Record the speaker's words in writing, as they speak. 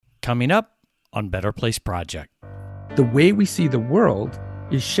coming up on Better Place Project. The way we see the world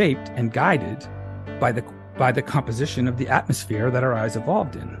is shaped and guided by the composition of the atmosphere that our eyes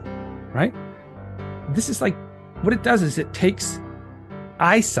evolved in, right? This is like, what it does is it takes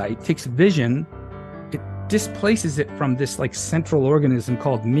eyesight, takes vision, it displaces it from this like central organism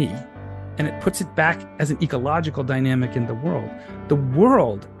called me, and it puts it back as an ecological dynamic in the world. The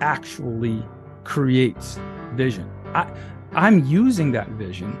world actually creates vision. I'm using that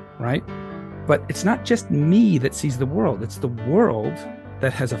vision, right? But it's not just me that sees the world. It's the world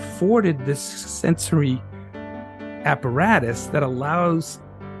that has afforded this sensory apparatus that allows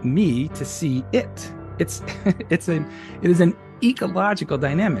me to see it. It is an ecological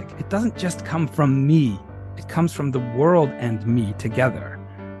dynamic. It doesn't just come from me. It comes from the world and me together.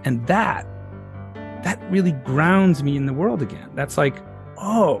 And that really grounds me in the world again. That's like,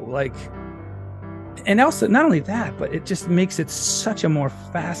 and also not only that, but it just makes it such a more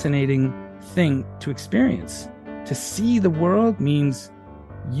fascinating thing to experience. To see the world means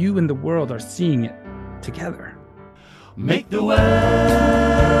you and the world are seeing it together. Make the world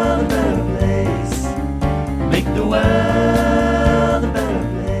a better place. Make the world a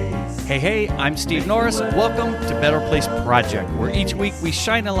better place. Hey, I'm Steve Norris. Welcome to Better Place Project, where each week we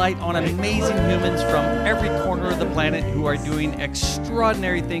shine a light on amazing humans from every corner of the planet who are doing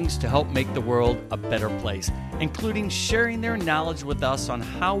extraordinary things to help make the world a better place, including sharing their knowledge with us on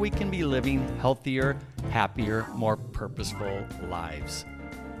how we can be living healthier, happier, more purposeful lives.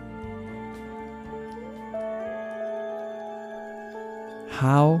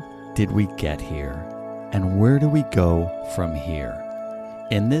 How did we get here, and where do we go from here?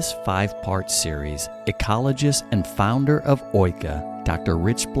 In this 5-part series, ecologist and founder of Oika, Dr.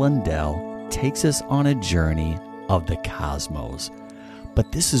 Rich Blundell, takes us on a journey of the cosmos.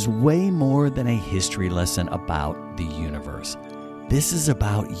 But this is way more than a history lesson about the universe. This is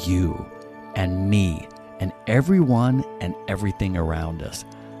about you and me and everyone and everything around us,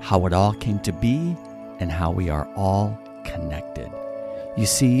 how it all came to be and how we are all connected. You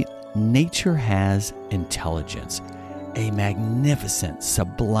see, nature has intelligence, a magnificent,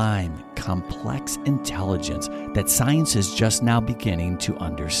 sublime, complex intelligence that science is just now beginning to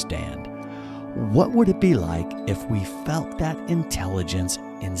understand. What would it be like if we felt that intelligence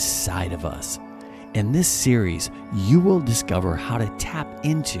inside of us? In this series, you will discover how to tap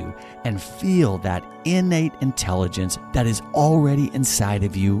into and feel that innate intelligence that is already inside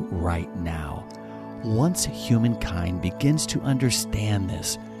of you right now. Once humankind begins to understand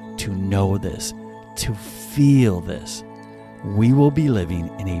this, to know this, to feel this, we will be living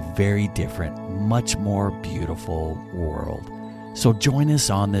in a very different, much more beautiful world. So join us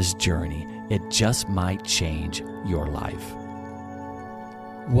on this journey. It just might change your life.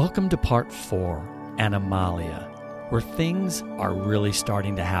 Welcome to part 4, Animalia, where things are really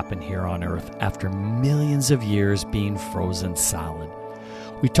starting to happen here on Earth after millions of years being frozen solid.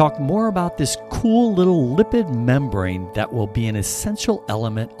 We talk more about this cool little lipid membrane that will be an essential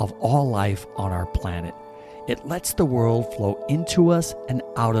element of all life on our planet. It lets the world flow into us and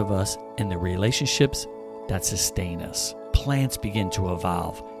out of us in the relationships that sustain us. Plants begin to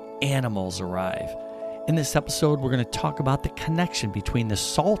evolve. Animals arrive. In this episode, we're going to talk about the connection between the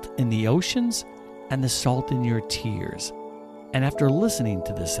salt in the oceans and the salt in your tears. And after listening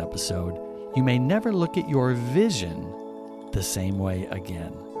to this episode, you may never look at your vision the same way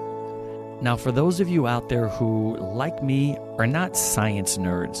again. Now, for those of you out there who, like me, are not science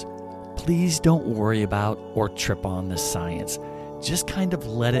nerds, please don't worry about or trip on the science. Just kind of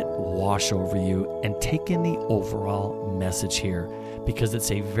let it wash over you and take in the overall message here, because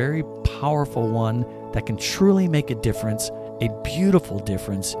it's a very powerful one that can truly make a difference, a beautiful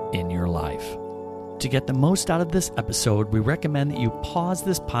difference in your life. To get the most out of this episode, we recommend that you pause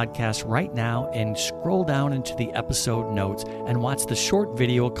this podcast right now and scroll down into the episode notes and watch the short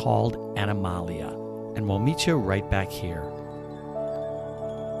video called Animalia. And we'll meet you right back here.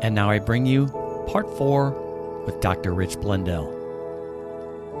 And now I bring you part 4 with Dr. Rich Blundell.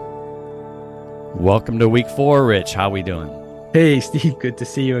 Welcome to week 4, Rich. How we doing? Hey, Steve. Good to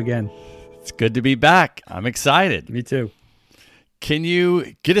see you again. It's good to be back. I'm excited. Me too. Can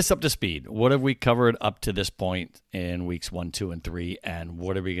you get us up to speed? What have we covered up to this point in weeks 1, 2, and 3? And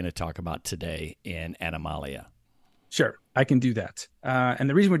what are we going to talk about today in Animalia? Sure, I can do that. And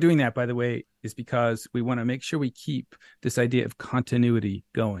the reason we're doing that, by the way, is because we want to make sure we keep this idea of continuity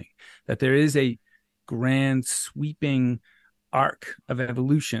going, that there is a grand sweeping arc of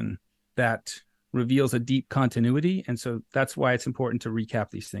evolution that reveals a deep continuity. And so that's why it's important to recap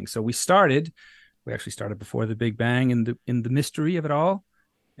these things. So we actually started before the Big Bang in the mystery of it all.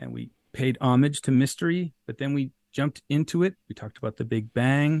 And we paid homage to mystery, but then we jumped into it. We talked about the Big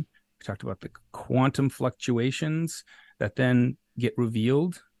Bang. We talked about the quantum fluctuations that then get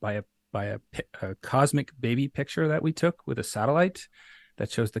revealed by a cosmic baby picture that we took with a satellite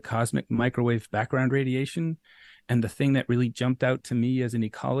that shows the cosmic microwave background radiation. And the thing that really jumped out to me as an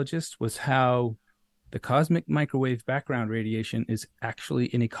ecologist was how the cosmic microwave background radiation is actually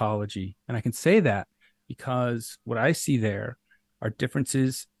in ecology. And I can say that because what I see there are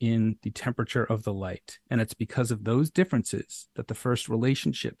differences in the temperature of the light. And it's because of those differences that the first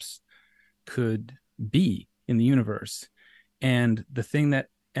relationships could be in the universe. And the thing that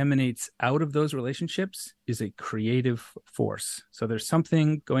emanates out of those relationships is a creative force. So there's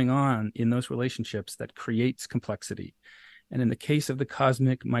something going on in those relationships that creates complexity. And in the case of the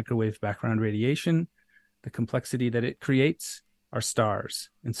cosmic microwave background radiation, the complexity that it creates are stars.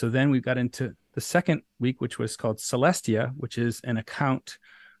 And so then we got into the second week, which was called Celestia, which is an account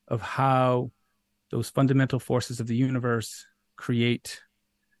of how those fundamental forces of the universe create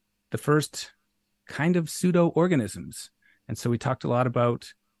the first kind of pseudo-organisms. And so we talked a lot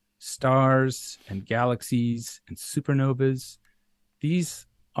about stars and galaxies and supernovas. These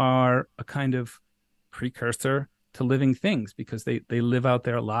are a kind of precursor to living things because they live out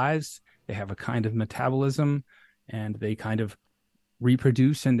their lives. They have a kind of metabolism and they kind of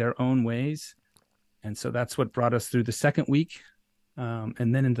reproduce in their own ways. And so that's what brought us through the second week.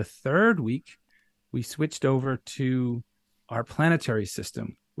 And then in the third week, we switched over to our planetary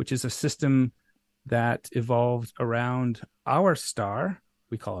system, which is a system that evolved around our star.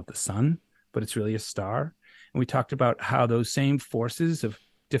 We call it the sun, but it's really a star. And we talked about how those same forces of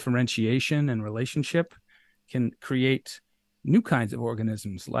differentiation and relationship can create new kinds of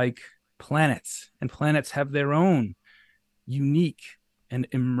organisms like planets. And planets have their own unique and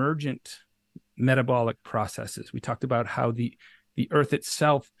emergent metabolic processes. We talked about how the Earth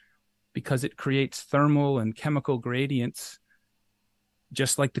itself, because it creates thermal and chemical gradients,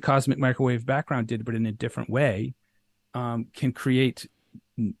 just like the cosmic microwave background did, but in a different way, can create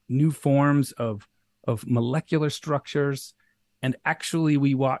new forms of molecular structures. And actually,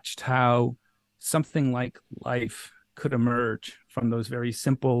 we watched how something like life could emerge from those very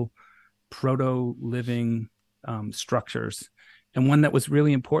simple proto-living structures. And one that was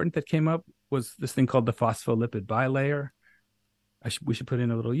really important that came up was this thing called the phospholipid bilayer. We should put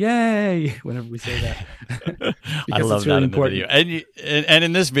in a little yay whenever we say that. I love that really in the video. And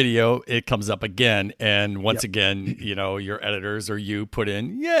in this video, it comes up again. And once again, your editors or you put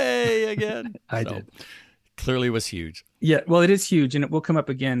in yay again. I did. Clearly was huge. Yeah, well, it is huge. And it will come up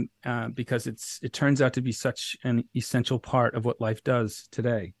again because it turns out to be such an essential part of what life does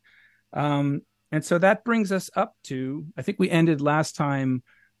today. And so that brings us up to, I think we ended last time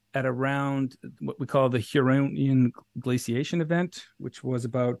at around what we call the Huronian glaciation event, which was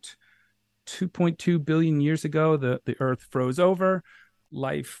about 2.2 billion years ago. The Earth froze over.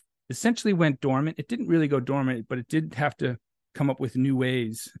 Life essentially went dormant. It didn't really go dormant, but it did have to come up with new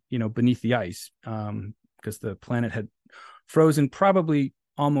ways, beneath the ice, because the planet had frozen probably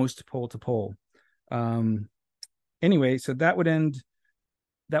almost pole to pole. Anyway, so that would end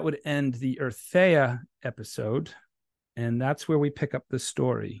the Earthea episode. And that's where we pick up the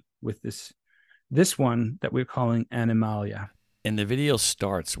story with this one that we're calling Animalia. And the video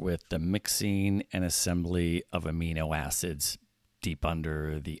starts with the mixing and assembly of amino acids deep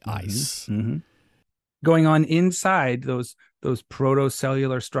under the ice. Mm-hmm. Going on inside those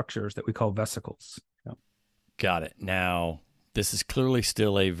protocellular structures that we call vesicles. Yep. Got it. Now, this is clearly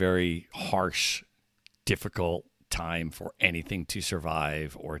still a very harsh, difficult time for anything to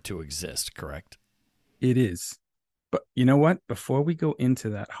survive or to exist, correct? It is. But you know what? Before we go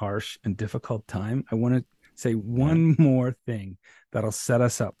into that harsh and difficult time, I want to say one more thing that'll set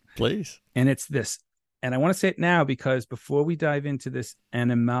us up. Please. And it's this. And I want to say it now because before we dive into this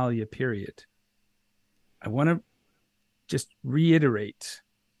Animalia period, I want to just reiterate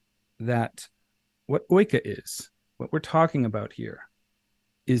that what Oika is, what we're talking about here,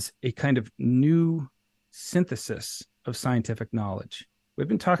 is a kind of new synthesis of scientific knowledge. We've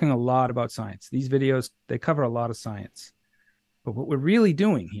been talking a lot about science. These videos, they cover a lot of science. But what we're really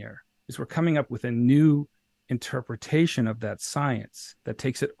doing here is we're coming up with a new interpretation of that science that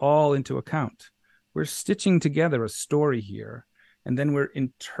takes it all into account. We're stitching together a story here, and then we're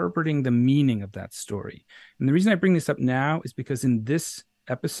interpreting the meaning of that story. And the reason I bring this up now is because in this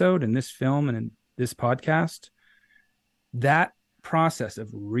episode, in this film, and in this podcast, that process of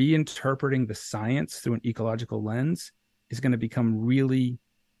reinterpreting the science through an ecological lens is going to become really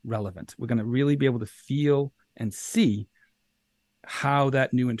relevant. We're going to really be able to feel and see how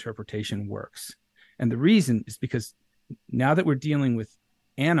that new interpretation works. And the reason is because now that we're dealing with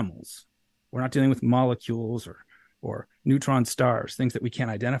animals, we're not dealing with molecules or or neutron stars, things that we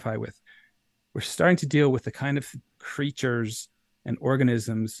can't identify with. We're starting to deal with the kind of creatures and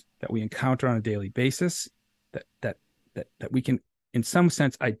organisms that we encounter on a daily basis that we can, in some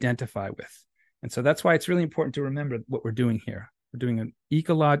sense, identify with. And so that's why it's really important to remember what we're doing here. We're doing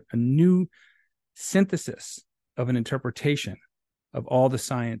a new synthesis of an interpretation of all the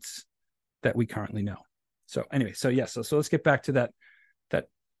science that we currently know. So anyway, so let's get back to that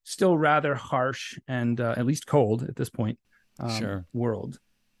still rather harsh and at least cold at this point Sure. world.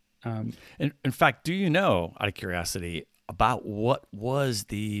 In fact, do you know, out of curiosity, about what was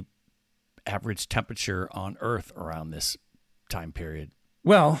the average temperature on Earth around this time period?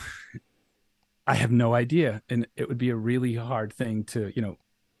 Well, I have no idea, and it would be a really hard thing to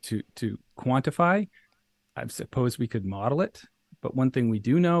quantify. I suppose we could model it, but one thing we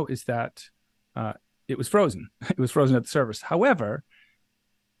do know is that it was frozen. It was frozen at the surface. However,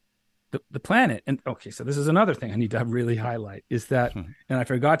 the planet, and okay, so this is another thing I need to really highlight, is that, and I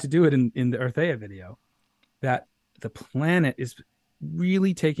forgot to do it in the Earthea video, that the planet is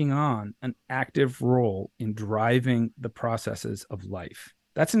really taking on an active role in driving the processes of life.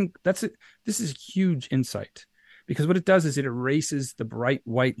 This is huge insight, because what it does is it erases the bright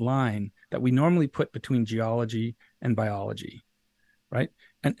white line that we normally put between geology and biology, right?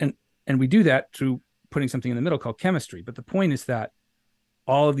 And we do that through putting something in the middle called chemistry. But the point is that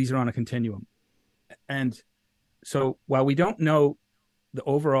all of these are on a continuum. And so while we don't know the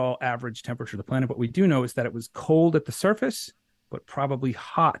overall average temperature of the planet, what we do know is that it was cold at the surface, but probably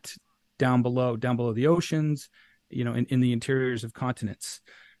hot down below the oceans, in the interiors of continents.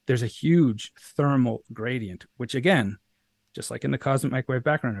 There's a huge thermal gradient, which again, just like in the cosmic microwave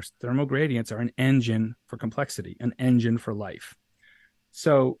background, thermal gradients are an engine for complexity, an engine for life.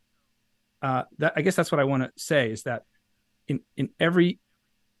 So I guess that's what I want to say, is that in every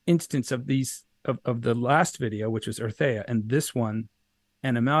instance of these of the last video, which was Earthea, and this one,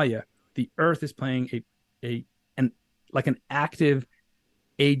 Animalia, the Earth is playing an active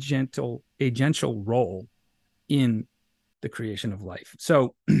agential role in the creation of life.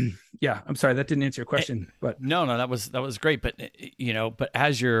 So yeah, I'm sorry that didn't answer your question, but no, that was great. But but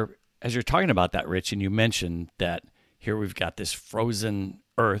as you're talking about that, Rich, and you mentioned that here we've got this frozen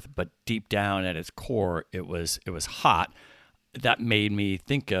Earth, but deep down at its core, it was hot. That made me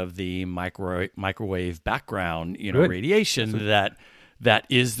think of the microwave background, radiation. That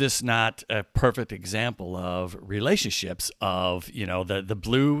is this not a perfect example of relationships of the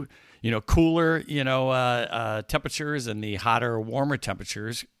blue, cooler temperatures and the hotter, warmer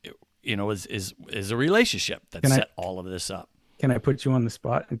temperatures, is a relationship that set all of this up. Can I put you on the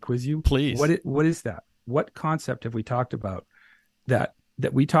spot and quiz you? Please. What is that? What concept have we talked about that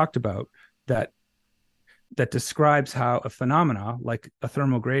describes how a phenomena like a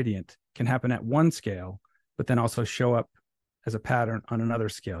thermal gradient can happen at one scale, but then also show up as a pattern on another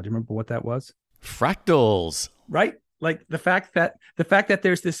scale? Do you remember what that was? Fractals. Right? Like the fact that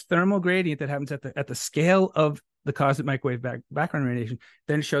there's this thermal gradient that happens at the scale of the cosmic microwave background radiation,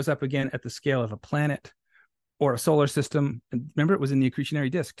 then it shows up again at the scale of a planet or a solar system. And remember, it was in the accretionary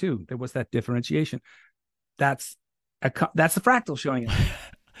disk too. There was that differentiation. That's the fractal showing up.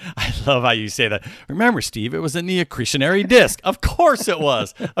 I love how you say that. Remember, Steve, it was in the accretionary disk. Of course it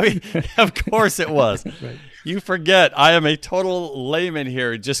was. Of course it was. Right. You forget. I am a total layman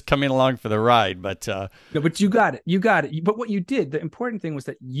here, just coming along for the ride. But no, but you got it. You got it. But what you did, the important thing was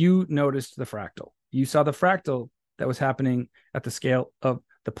that you noticed the fractal. You saw the fractal that was happening at the scale of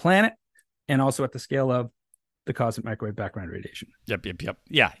the planet and also at the scale of the cosmic microwave background radiation. Yep.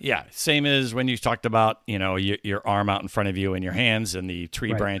 Yeah. Same as when you talked about, your arm out in front of you and your hands and the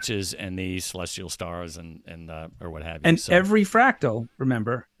tree branches and the celestial stars and or what have you. And every fractal,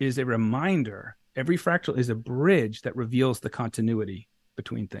 remember, is a reminder. Every fractal is a bridge that reveals the continuity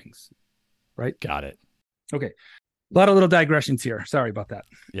between things. Right? Got it. Okay. A lot of little digressions here. Sorry about that.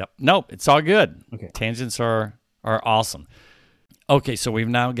 Yep. Nope. It's all good. Okay. Tangents are awesome. Okay. So we've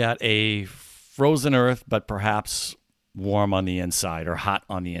now got a frozen Earth, but perhaps warm on the inside or hot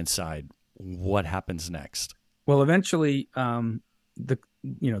on the inside. What happens next? Well, eventually, the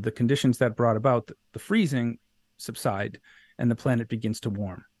conditions that brought about the freezing subside, and the planet begins to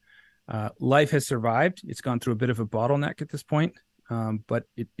warm. Life has survived. It's gone through a bit of a bottleneck at this point, but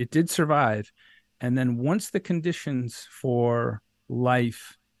it did survive. And then once the conditions for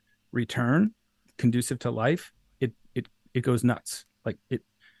life return, conducive to life, it goes nuts. Like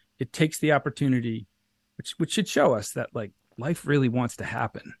it takes the opportunity, which should show us that like life really wants to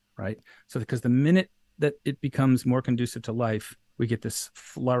happen, right? So because the minute that it becomes more conducive to life, we get this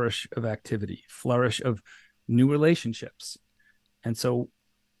flourish of activity, flourish of new relationships. And so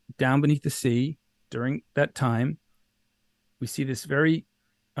down beneath the sea during that time, we see this very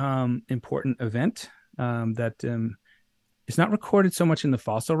important event that is not recorded so much in the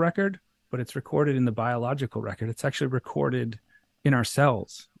fossil record, but it's recorded in the biological record. It's actually recorded in our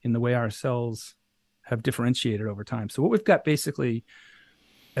cells, in the way our cells have differentiated over time. So what we've got basically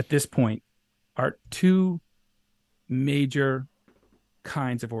at this point are two major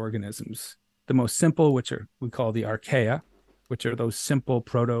kinds of organisms. The most simple, which are we call the archaea, which are those simple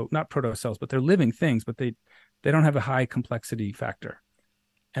not proto cells, but they're living things, but they don't have a high complexity factor.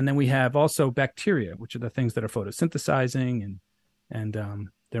 And then we have also bacteria, which are the things that are photosynthesizing and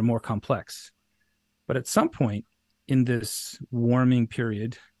they're more complex. But at some point in this warming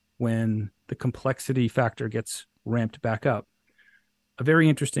period, when the complexity factor gets ramped back up, a very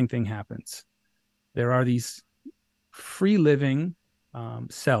interesting thing happens. There are these free living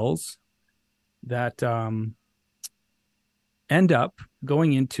cells that end up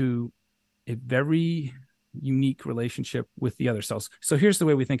going into a very unique relationship with the other cells. So here's the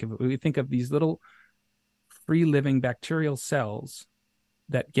way we think of it. We think of these little free living bacterial cells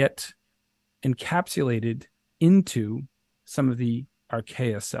that get encapsulated into some of the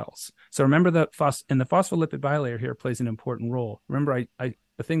archaea cells. So remember that and the phospholipid bilayer here plays an important role. Remember,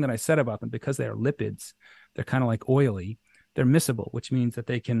 the thing that I said about them, because they are lipids, they're kind of like oily, they're miscible, which means that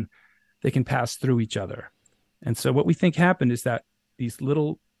they can pass through each other. And so what we think happened is that these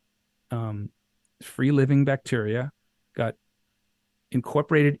little free living bacteria got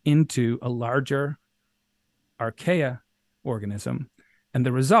incorporated into a larger archaea organism. And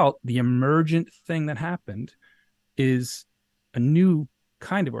the result, the emergent thing that happened, is a new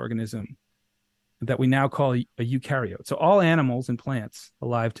kind of organism that we now call a eukaryote. So all animals and plants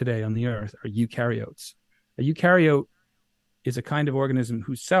alive today on the earth are eukaryotes. A eukaryote is a kind of organism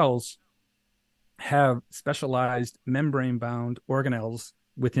whose cells have specialized membrane-bound organelles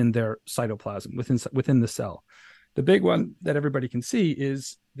within their cytoplasm, within the cell. The big one that everybody can see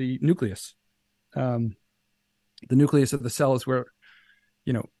is the nucleus. The nucleus of the cell is where,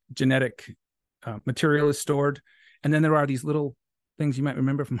 genetic material is stored. And then there are these little things you might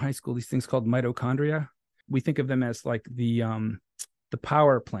remember from high school, these things called mitochondria. We think of them as like the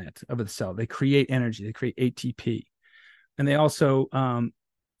power plant of the cell. They create energy, they create ATP. And they also,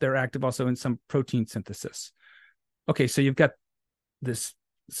 they're active also in some protein synthesis. Okay, so you've got this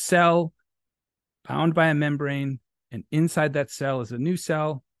cell bound by a membrane, and inside that cell is a new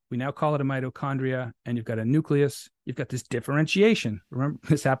cell. We now call it a mitochondria, and you've got a nucleus. You've got this differentiation. Remember,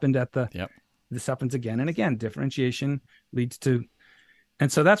 this happened This happens again and again. Differentiation leads to,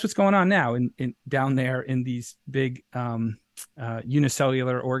 and so that's what's going on now in down there in these big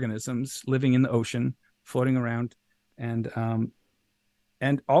unicellular organisms living in the ocean, floating around, and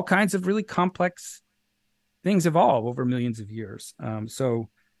all kinds of really complex things evolve over millions of years. So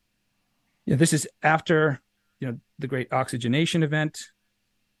this is after the great oxygenation event.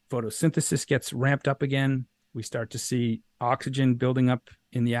 Photosynthesis gets ramped up again. We start to see oxygen building up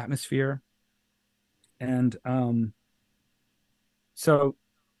in the atmosphere. And so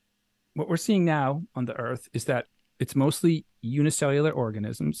what we're seeing now on the Earth is that it's mostly unicellular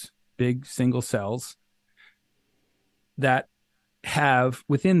organisms, big single cells, that have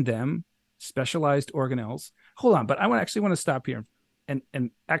within them specialized organelles. Hold on, but I want to stop here.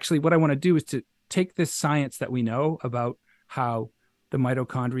 And actually what I want to do is to take this science that we know about how the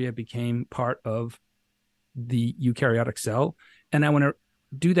mitochondria became part of the eukaryotic cell, and I want to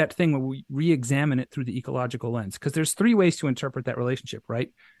do that thing where we re-examine it through the ecological lens, because there's three ways to interpret that relationship,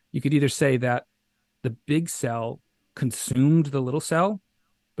 right? You could either say that the big cell consumed the little cell,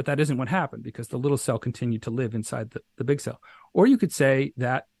 but that isn't what happened because the little cell continued to live inside the big cell. Or you could say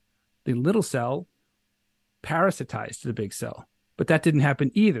that the little cell parasitized the big cell, but that didn't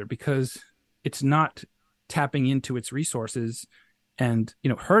happen either because it's not tapping into its resources and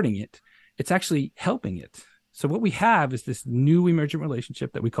hurting it. It's actually helping it. So what we have is this new emergent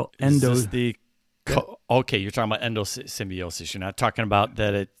relationship that we call Okay, you're talking about endosymbiosis. You're not talking about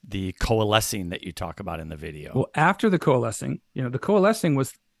the coalescing that you talk about in the video. Well, after the coalescing, the coalescing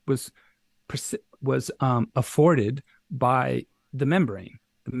was afforded by the membrane.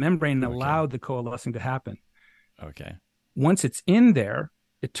 The membrane allowed the coalescing to happen. Okay. Once it's in there,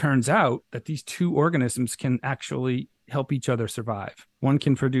 it turns out that these two organisms can actually help each other survive. One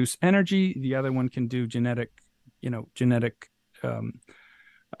can produce energy, the other one can do genetic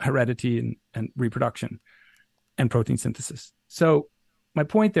heredity and reproduction and protein synthesis. So my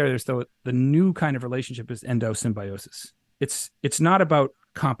point there is, though, the new kind of relationship is endosymbiosis. It's not about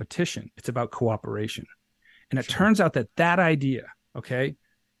competition, it's about cooperation. And it turns out that idea,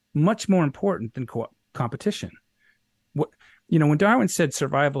 much more important than competition. When Darwin said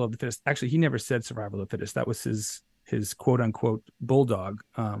survival of the fittest, actually he never said survival of the fittest. That was his his quote unquote bulldog,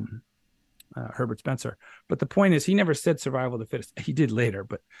 Herbert Spencer. But the point is, he never said survival of the fittest. He did later,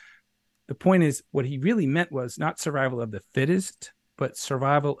 but the point is, what he really meant was not survival of the fittest, but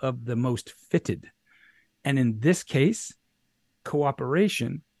survival of the most fitted. And in this case,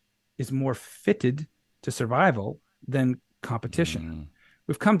 cooperation is more fitted to survival than competition. Mm.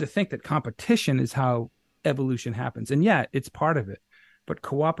 We've come to think that competition is how evolution happens. And yeah, it's part of it. But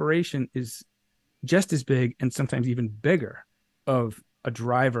cooperation is just as big and sometimes even bigger of a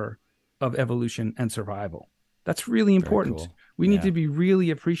driver of evolution and survival. That's really important. Cool. We need to be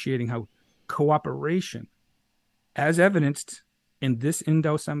really appreciating how cooperation, as evidenced in this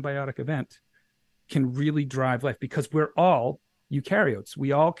endosymbiotic event, can really drive life, because we're all eukaryotes.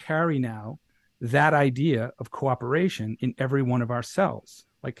 We all carry now that idea of cooperation in every one of our cells.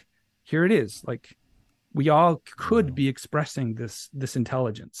 Like, here it is. Like, we all could be expressing this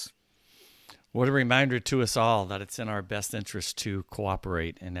intelligence. What a reminder to us all that it's in our best interest to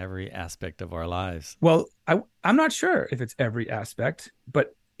cooperate in every aspect of our lives. Well, I'm not sure if it's every aspect,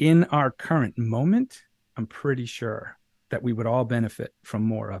 but in our current moment, I'm pretty sure that we would all benefit from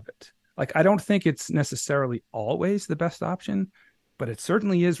more of it. Like, I don't think it's necessarily always the best option, but it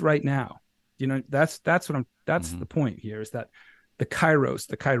certainly is right now. You know, that's the point here, is that the kairos,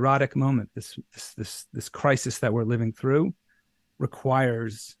 the kairotic moment, this crisis that we're living through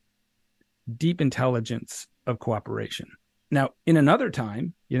requires deep intelligence of cooperation. Now, in another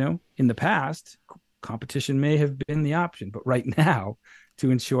time, you know, in the past, competition may have been the option, but right now, to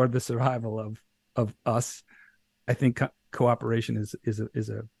ensure the survival of us, I think cooperation is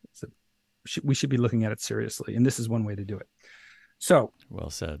we should be looking at it seriously, and this is one way to do it. So, well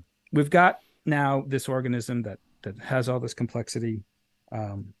said. We've got now this organism that has all this complexity.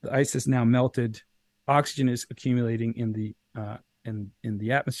 The ice is now melted. Oxygen is accumulating in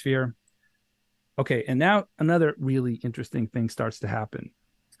the atmosphere. Okay, and now another really interesting thing starts to happen.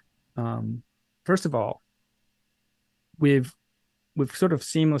 First of all, we've sort of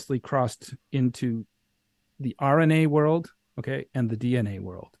seamlessly crossed into the RNA world, okay, and the DNA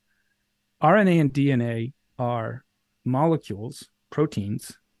world. RNA and DNA are molecules,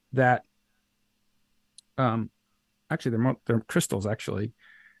 proteins that actually they're crystals actually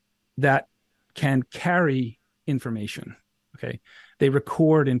that can carry information. Okay, they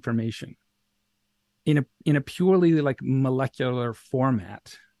record information in a purely like molecular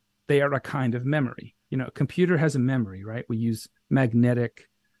format. They are a kind of memory. You know, a computer has a memory, right? We use magnetic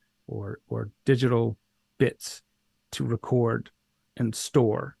or digital bits to record and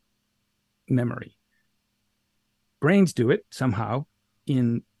store memory. Brains do it somehow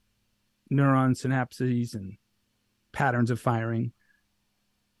in neuron synapses and patterns of firing.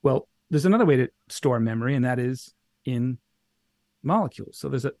 Well, there's another way to store memory, and that is in molecules. So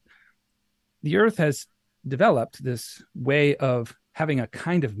the Earth has developed this way of having a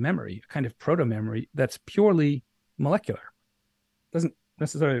kind of memory, a kind of proto-memory that's purely molecular. Doesn't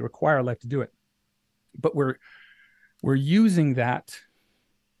necessarily require life to do it. But we're using that.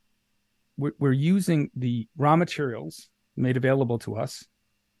 We're using the raw materials made available to us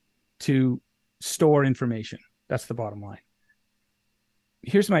to store information. That's the bottom line.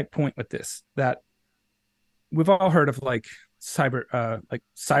 Here's my point with this, that we've all heard of like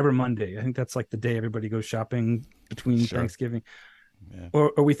Cyber Monday. I think that's like the day everybody goes shopping between Thanksgiving. Yeah.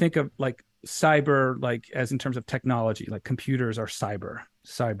 Or we think of like cyber, like as in terms of technology, like computers are cyber,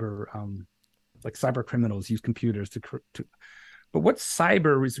 like cyber criminals use computers to. But what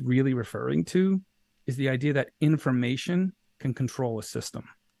cyber is really referring to is the idea that information can control a system.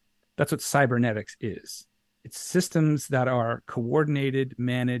 That's what cybernetics is. It's systems that are coordinated,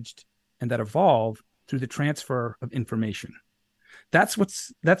 managed, and that evolve through the transfer of information.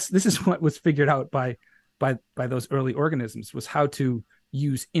 This is what was figured out by those early organisms, was how to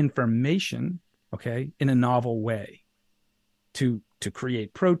use information, okay, in a novel way to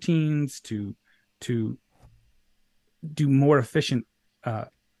create proteins, to do more efficient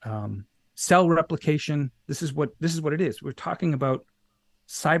cell replication. This is what it is. We're talking about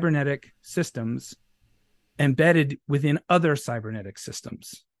cybernetic systems embedded within other cybernetic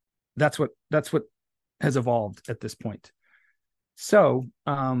systems. That's what has evolved at this point. So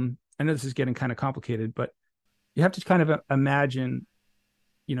I know this is getting kind of complicated, but you have to kind of imagine,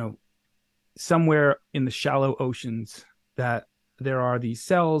 you know, somewhere in the shallow oceans that there are these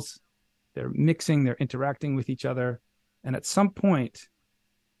cells, they're mixing, they're interacting with each other. And at some point,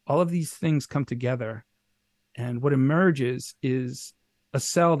 all of these things come together. And what emerges is a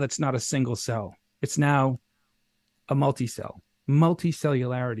cell that's not a single cell. It's now a multi-cell.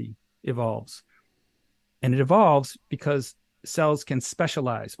 Multicellularity evolves. And it evolves because cells can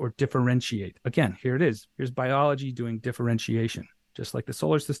specialize or differentiate. Again, here it is. Here's biology doing differentiation, just like the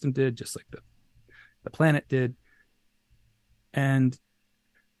solar system did, just like the planet did. And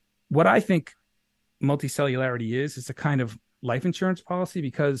what I think multicellularity is a kind of life insurance policy,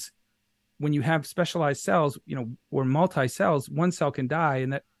 because when you have specialized cells, or multi-cells, one cell can die,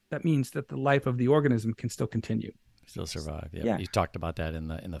 and that means that the life of the organism can still continue. Still survive. Yeah. Yeah. You talked about that in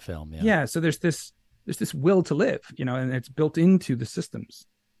the film. Yeah. Yeah. So there's this will to live, and it's built into the systems.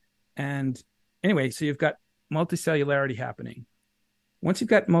 And anyway, so you've got multicellularity happening. Once you've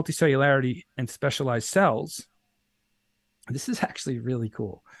got multicellularity and specialized cells, this is actually really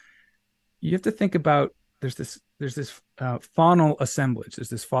cool. You have to think about, there's this faunal assemblage. There's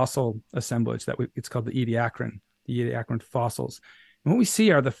this fossil assemblage it's called the ediacaran fossils. And what we see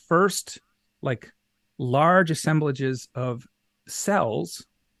are the first large assemblages of cells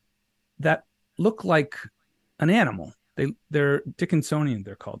that look like an animal. They're Dickinsonian,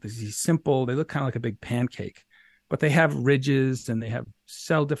 they're called. These simple, they look kind of like a big pancake, but they have ridges and they have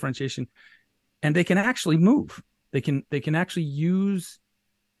cell differentiation, and they can actually move. They can actually use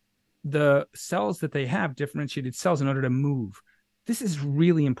the cells that they have, differentiated cells, in order to move. This is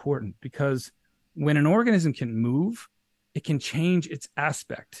really important, because when an organism can move, it can change its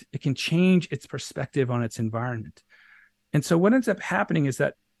aspect. It can change its perspective on its environment. And so what ends up happening is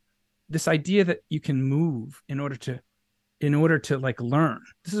that this idea that you can move in order to learn,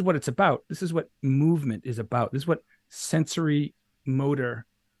 this is what it's about. This is what movement is about. This is what sensory motor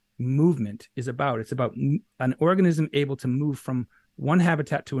movement is about. It's about an organism able to move from one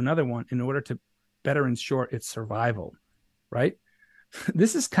habitat to another one in order to better ensure its survival, right?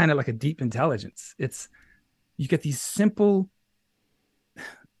 This is kind of like a deep intelligence. You get these simple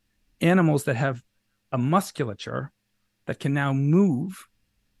animals that have a musculature that can now move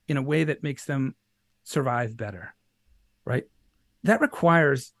in a way that makes them survive better, right? That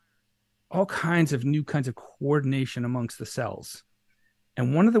requires all kinds of new kinds of coordination amongst the cells.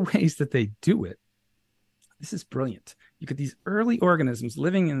 And one of the ways that they do it, this is brilliant. You get these early organisms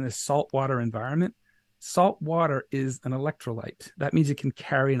living in this saltwater environment. Salt water is an electrolyte. That means it can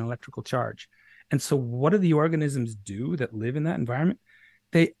carry an electrical charge. And so what do the organisms do that live in that environment?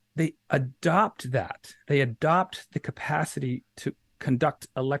 They adopt that. They adopt the capacity to conduct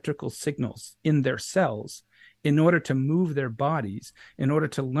electrical signals in their cells in order to move their bodies, in order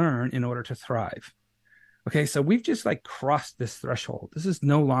to learn, in order to thrive. Okay, so we've just crossed this threshold. This is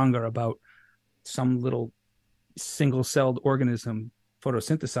no longer about some little single-celled organism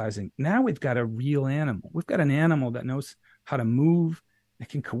photosynthesizing. Now we've got a real animal. We've got an animal that knows how to move, that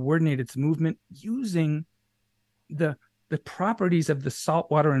can coordinate its movement using the properties of the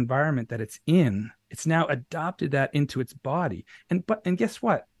saltwater environment that it's in. It's now adopted that into its body. And guess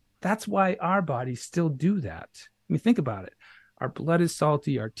what? That's why our bodies still do that. I mean, think about it. Our blood is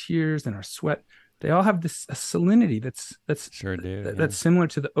salty, our tears and our sweat, they all have this salinity that's sure do, that's similar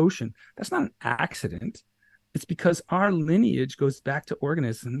to the ocean. That's not an accident. It's because our lineage goes back to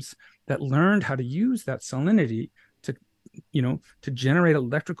organisms that learned how to use that salinity to generate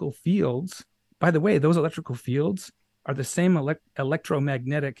electrical fields. By the way, those electrical fields are the same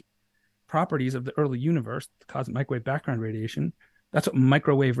electromagnetic properties of the early universe, the cosmic microwave background radiation. That's what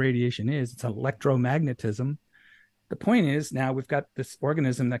microwave radiation is. It's electromagnetism. The point is, now we've got this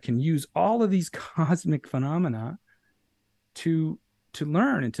organism that can use all of these cosmic phenomena to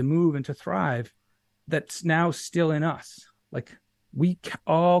learn and to move and to thrive. That's now still in us. We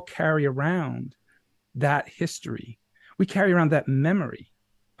all carry around that history. We carry around that memory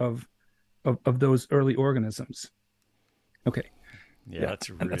of those early organisms. Okay. Yeah,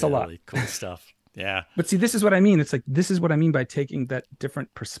 that's a lot. Really cool stuff. Yeah. But see, this is what I mean. It's this is what I mean by taking that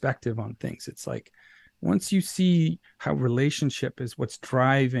different perspective on things. It's once you see how relationship is what's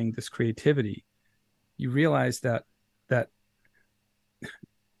driving this creativity, you realize that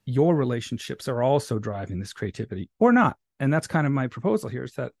your relationships are also driving this creativity, or not. And that's kind of my proposal here,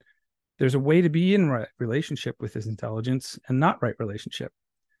 is that there's a way to be in right relationship with this intelligence and not right relationship.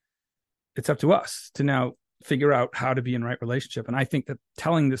 It's up to us to now figure out how to be in right relationship. And I think that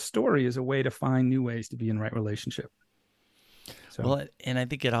telling this story is a way to find new ways to be in right relationship. So. Well, and I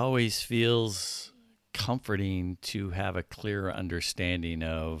think it always feels comforting to have a clearer understanding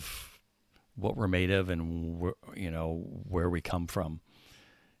of what we're made of and where we come from.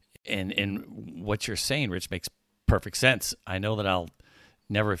 And what you're saying, Rich, makes perfect sense. I know that I'll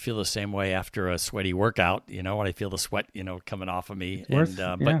never feel the same way after a sweaty workout, when I feel the sweat, coming off of me.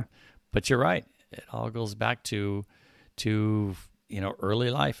 But you're right. It all goes back to early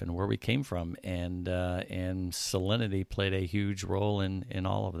life and where we came from, and salinity played a huge role in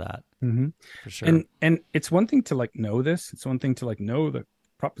all of that, for sure. And it's one thing to like know this. It's one thing to like know the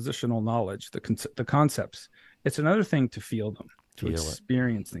propositional knowledge, the concepts. It's another thing to feel them, to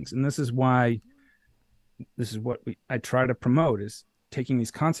experience things. And this is what I try to promote, is taking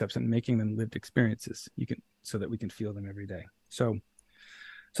these concepts and making them lived experiences. So that we can feel them every day. So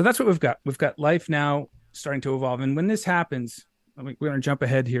that's what we've got. We've got life now starting to evolve. And when this happens, we're going to jump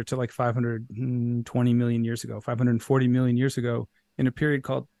ahead here to like 520 million years ago, 540 million years ago, in a period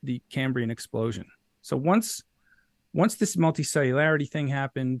called the Cambrian explosion. So once this multicellularity thing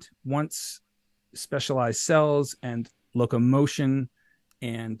happened, once specialized cells and locomotion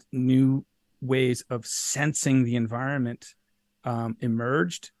and new ways of sensing the environment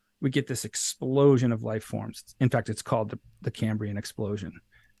emerged, we get this explosion of life forms. In fact, it's called the Cambrian explosion.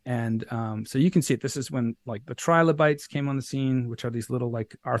 And so you can see it. This is when like the trilobites came on the scene, which are these little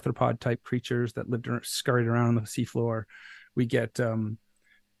like arthropod type creatures that scurried around on the seafloor. We get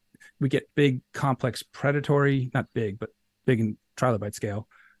big, complex predatory, not big, but big in trilobite scale.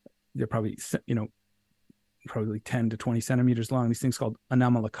 They're probably 10 to 20 centimeters long. These things called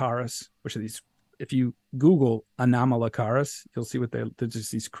Anomalocaris, which are these. If you Google Anomalocaris, you'll see they're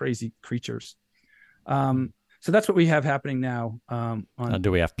just these crazy creatures. So that's what we have happening now.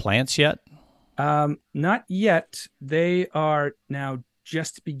 Do we have plants yet? Not yet. They are now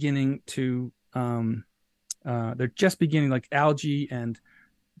just beginning to. They're just beginning, like algae, and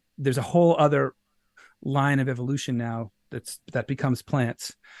there's a whole other line of evolution now that becomes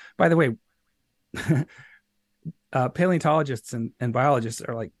plants. By the way, paleontologists and biologists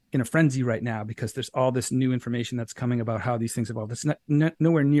are like in a frenzy right now because there's all this new information that's coming about how these things evolve. It's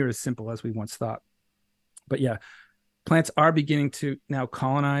nowhere near as simple as we once thought. But yeah, plants are beginning to now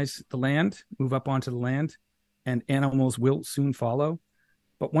colonize the land, move up onto the land, and animals will soon follow.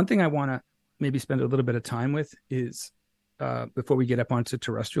 But one thing I want to maybe spend a little bit of time with is, before we get up onto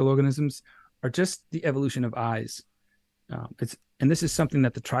terrestrial organisms, are just the evolution of eyes. And this is something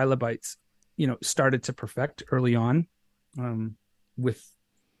that the trilobites, started to perfect early on. And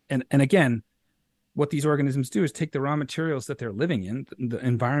again, what these organisms do is take the raw materials that they're living in, the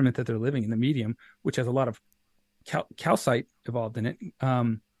environment that they're living in, the medium, which has a lot of calcite evolved in it,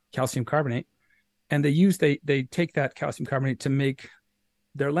 calcium carbonate, and they take that calcium carbonate to make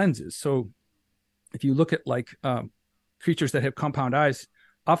their lenses. So if you look at like creatures that have compound eyes,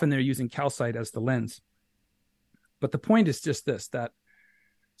 often they're using calcite as the lens. But the point is just this, that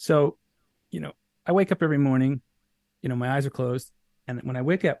so, I wake up every morning, my eyes are closed. And when I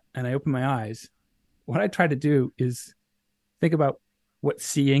wake up and I open my eyes, what I try to do is think about what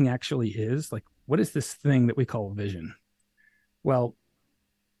seeing actually is. Like, what is this thing that we call vision? Well,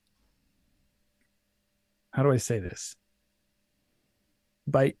 how do I say this?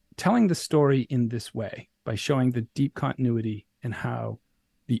 By telling the story in this way, by showing the deep continuity and how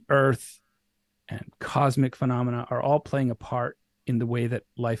the earth and cosmic phenomena are all playing a part in the way that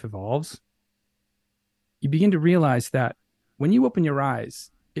life evolves, you begin to realize that when you open your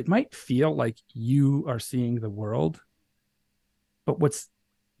eyes, it might feel like you are seeing the world. But what's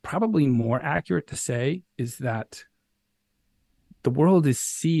probably more accurate to say is that the world is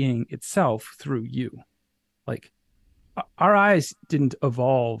seeing itself through you. Like, our eyes didn't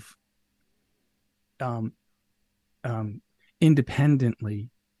evolve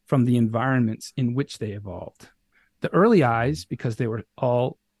independently from the environments in which they evolved. The early eyes, because they were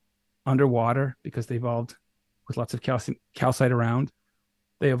all underwater, because they evolved with lots of calcite around,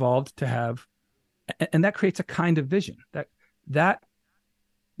 they evolved to have, and that creates a kind of vision. That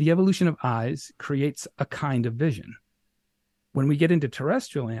the evolution of eyes creates a kind of vision. When we get into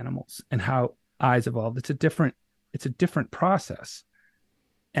terrestrial animals and how eyes evolved, it's a different process.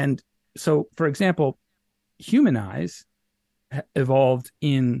 And so, for example, human eyes evolved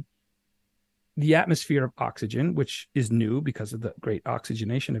in the atmosphere of oxygen, which is new because of the great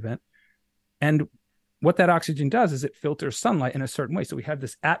oxygenation event. And what that oxygen does is it filters sunlight in a certain way. So we have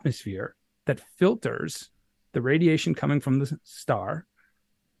this atmosphere that filters the radiation coming from the star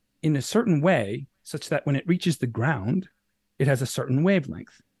in a certain way, such that when it reaches the ground, it has a certain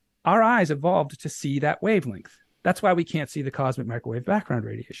wavelength. Our eyes evolved to see that wavelength. That's why we can't see the cosmic microwave background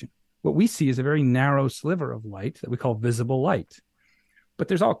radiation. What we see is a very narrow sliver of light that we call visible light. But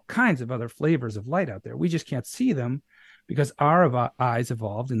there's all kinds of other flavors of light out there. We just can't see them because our eyes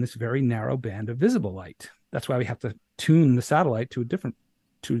evolved in this very narrow band of visible light. That's why we have to tune the satellite to a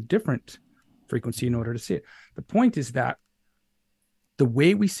different frequency in order to see it. The point is that the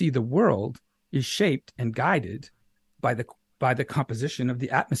way we see the world is shaped and guided by the composition of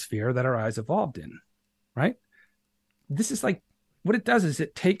the atmosphere that our eyes evolved in, right? This is like what it does is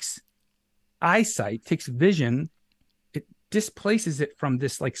it takes eyesight, takes vision, it displaces it from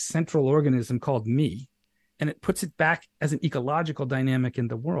this like central organism called me, and it puts it back as an ecological dynamic in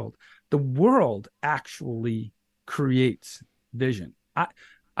the world. The world actually creates vision.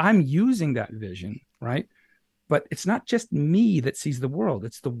 I'm using that vision, right? But it's not just me that sees the world.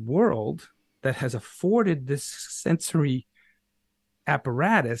 It's the world that has afforded this sensory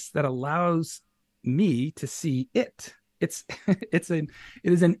apparatus that allows me to see it. It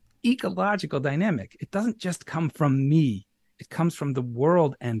is an ecological dynamic. It doesn't just come from me. It comes from the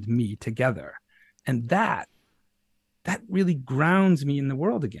world and me together. And that really grounds me in the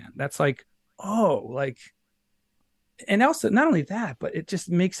world again. That's like, oh, like, and also not only that, but it just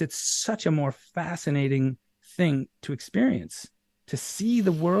makes it such a more fascinating thing to experience. To see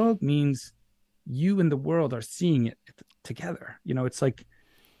the world means you and the world are seeing it together. You know, it's like,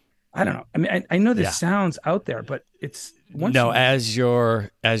 I don't know. I mean, I know this sounds out there, but it's as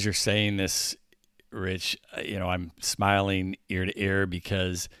you're saying this, Rich, you know, I'm smiling ear to ear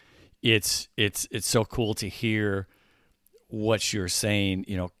because it's so cool to hear what you're saying,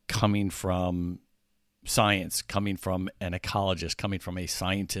 you know, coming from science, coming from an ecologist, coming from a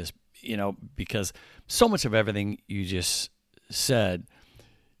scientist, you know, because so much of everything you just said,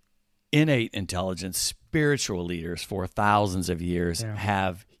 innate intelligence, spiritual leaders for thousands of years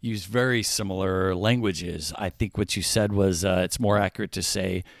have used very similar languages. I think what you said was it's more accurate to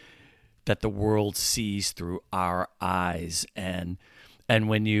say that the world sees through our eyes. And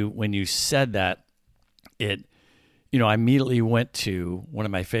when you said that, it, you know, I immediately went to one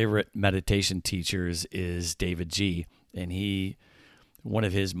of my favorite meditation teachers is David G. And one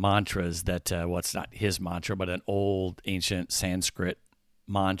of his mantras that, well, it's not his mantra, but an old ancient Sanskrit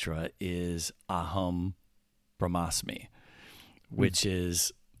mantra is Aham Brahmasmi, which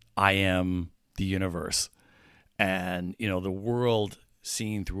is I am the universe. And, you know, the world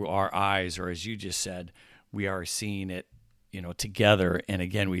seen through our eyes, or as you just said, we are seeing it, you know, together. And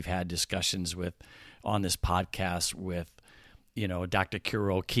again, we've had discussions on this podcast with, you know, Dr.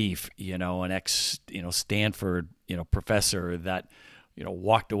 Kira O'Keefe, you know, an Stanford, you know, professor that, you know,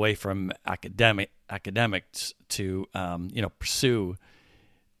 walked away from academics to, you know, pursue,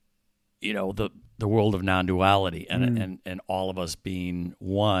 you know, the world of non-duality and all of us being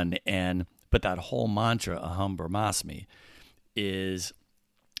one. But that whole mantra, Aham Brahmasmi, is,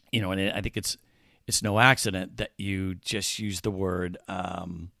 you know, and I think it's no accident that you just used the word,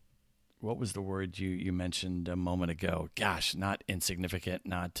 what was the word you mentioned a moment ago? Gosh, not insignificant,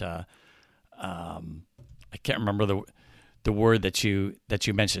 not I can't remember the word that you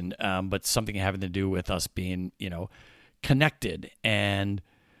mentioned, but something having to do with us being, you know, connected. And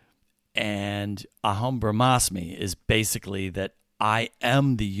Aham Brahmasmi is basically that I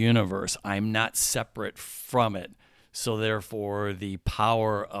am the universe. I'm not separate from it. So therefore, the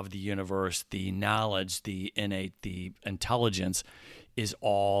power of the universe, the knowledge, the innate, the intelligence is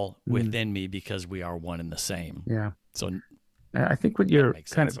all within me because we are one and the same. Yeah. So I think what you're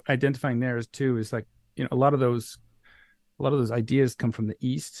kind of identifying there is like, you know, a lot of those ideas come from the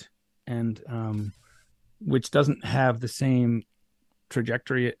East, and which doesn't have the same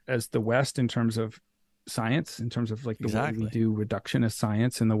trajectory as the West in terms of science, in terms of like the way we do reductionist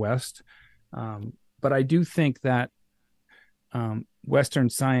science in the West. But I do think that Western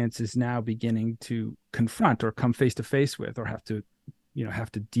science is now beginning to confront or come face to face with, or have to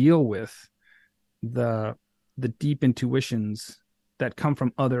deal with the deep intuitions that come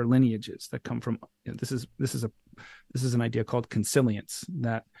from other lineages, that come from, you know, this is an idea called consilience,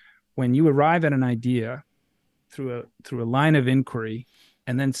 that when you arrive at an idea through a line of inquiry,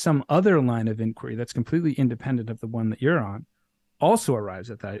 and then some other line of inquiry that's completely independent of the one that you're on also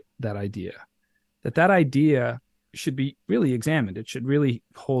arrives at that idea, that idea should be really examined. It should really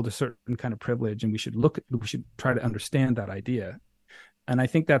hold a certain kind of privilege, and we should try to understand that idea. And I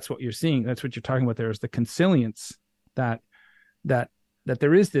think that's what you're seeing. That's what you're talking about there, is the consilience that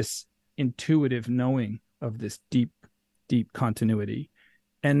there is this intuitive knowing of this deep continuity.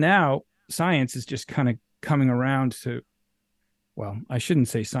 And now science is just kind of coming around to, well, I shouldn't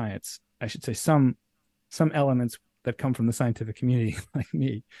say science. I should say some elements that come from the scientific community, like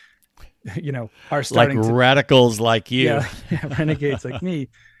me, you know, are starting like radicals like you, renegades like me,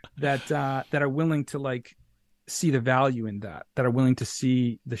 that are willing to like see the value in that are willing to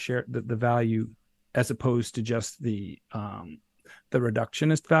see the value, as opposed to just the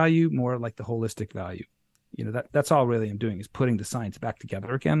reductionist value, more like the holistic value. You know, that's all really I'm doing, is putting the science back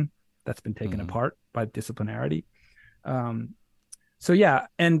together again. That's been taken apart by disciplinarity. So yeah,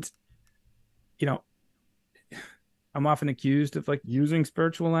 and you know, I'm often accused of like using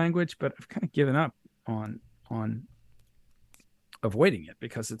spiritual language, but I've kind of given up on avoiding it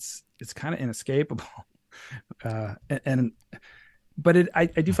because it's kind of inescapable. And but I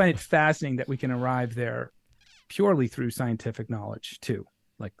do find it fascinating that we can arrive there purely through scientific knowledge too,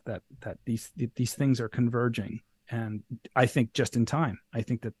 like that these things are converging, and I think just in time. I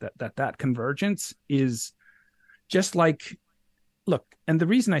think that convergence is just like, look, and the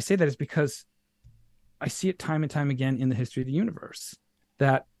reason I say that is because I see it time and time again in the history of the universe,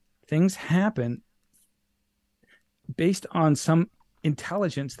 that things happen based on some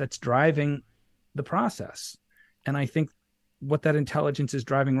intelligence that's driving the process. And I think what that intelligence is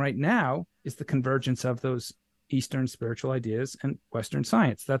driving right now is the convergence of those Eastern spiritual ideas and Western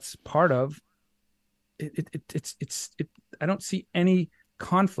science. That's part of it. I don't see any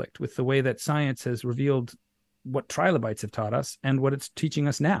conflict with the way that science has revealed what trilobites have taught us and what it's teaching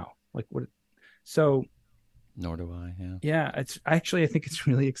us now. So nor do I. Yeah. Yeah. It's actually, I think it's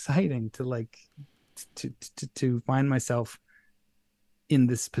really exciting to to find myself in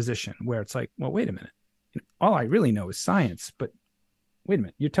this position where it's like, well, wait a minute. All I really know is science, but wait a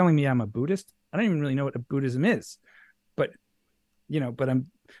minute. You're telling me I'm a Buddhist? I don't even really know what a Buddhism is, but I'm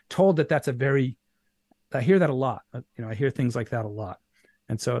told that that's I hear that a lot. I hear things like that a lot.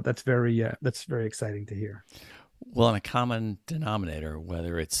 And so that's very exciting to hear. Well, and a common denominator,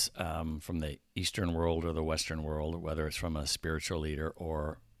 whether it's from the Eastern world or the Western world, or whether it's from a spiritual leader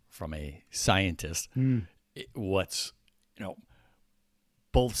or from a scientist, what's,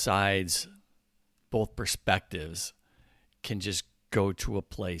 both sides, both perspectives can just go to a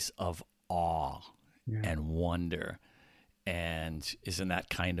place of awe and wonder. And isn't that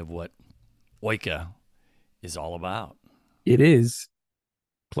kind of what Oika is all about? It is,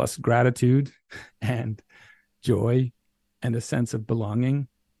 plus gratitude and joy and a sense of belonging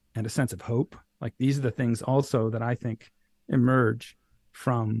and a sense of hope. Like, these are the things also that I think emerge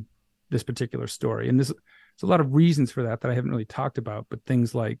from this particular story. And there's a lot of reasons for that I haven't really talked about, but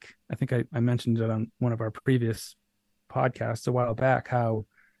things like, I think I mentioned it on one of our previous podcasts a while back, how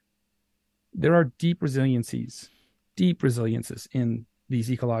there are deep resiliences in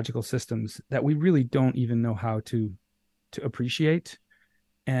these ecological systems that we really don't even know how to appreciate.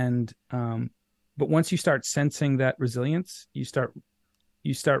 And but once you start sensing that resilience, you start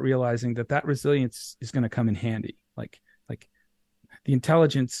realizing that resilience is going to come in handy. Like the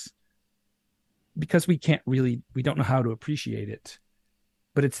intelligence, because we don't know how to appreciate it,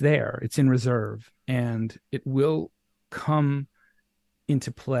 but it's there, it's in reserve, and it will come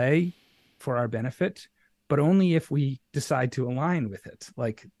into play for our benefit, but only if we decide to align with it.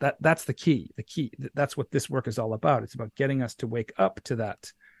 Like that's the key. That's what this work is all about. It's about getting us to wake up to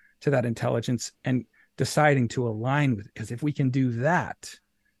that intelligence and deciding to align with it. Because if we can do that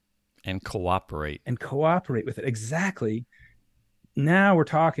and cooperate with it, exactly, now we're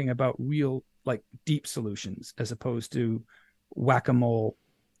talking about real, like, deep solutions, as opposed to whack-a-mole,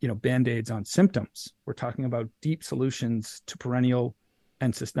 band-aids on symptoms. We're talking about deep solutions to perennial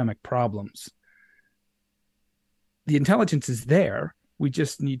and systemic problems. The intelligence is there. We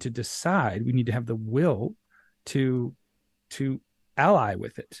just need to decide. We need to have the will to ally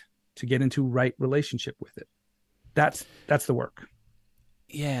with it, to get into right relationship with it. That's the work.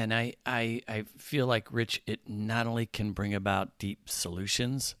 Yeah, and I feel like, Rich, it not only can bring about deep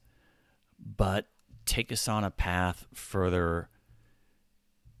solutions, but take us on a path further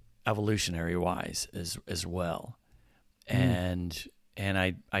evolutionary wise as well. And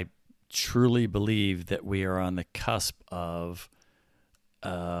I truly believe that we are on the cusp of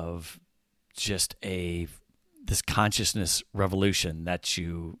just this consciousness revolution that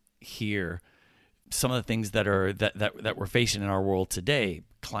you hear. Some of the things that we're facing in our world today,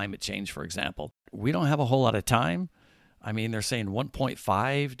 climate change, for example, we don't have a whole lot of time. I mean, they're saying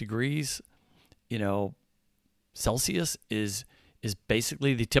 1.5 degrees, Celsius is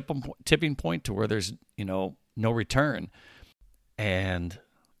basically the tipping point to where there's, no return. And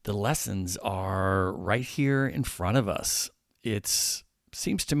the lessons are right here in front of us.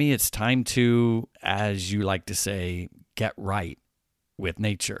 Seems to me it's time to, as you like to say, get right with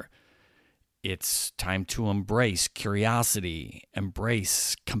nature. It's time to embrace curiosity,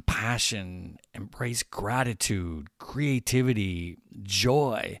 embrace compassion, embrace gratitude, creativity,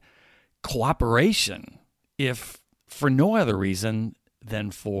 joy, cooperation, if for no other reason than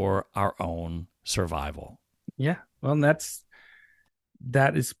for our own survival. Yeah. Well, and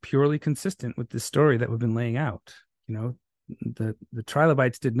that is purely consistent with the story that we've been laying out. The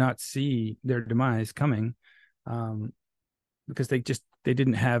trilobites did not see their demise coming, because they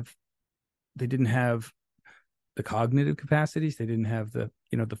didn't have the cognitive capacities. They didn't have the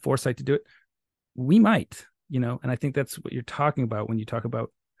foresight to do it. We might, and I think that's what you're talking about when you talk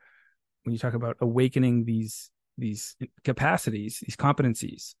about awakening these capacities, these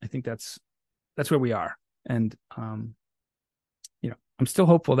competencies. I think that's where we are. And I'm still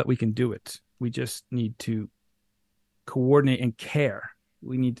hopeful that we can do it. We just need to coordinate and care.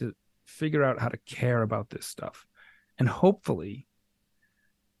 We need to figure out how to care about this stuff. And hopefully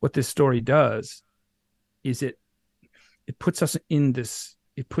what this story does is it puts us in this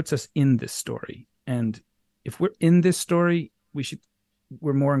story. And if we're in this story,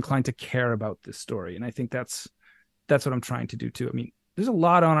 we're more inclined to care about this story. And I think that's what I'm trying to do too. I mean, there's a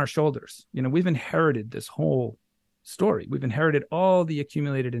lot on our shoulders. We've inherited this whole story. We've inherited all the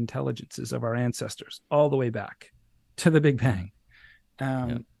accumulated intelligences of our ancestors all the way back to the Big Bang.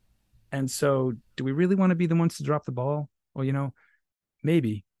 And so do we really want to be the ones to drop the ball? Well,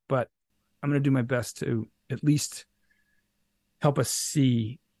 maybe, but I'm going to do my best to at least help us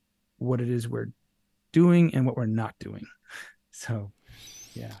see what it is we're doing and what we're not doing. So,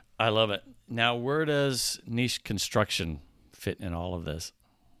 yeah. I love it. Now, where does niche construction fit in all of this?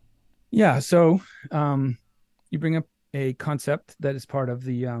 Yeah. So, you bring up a concept that is part of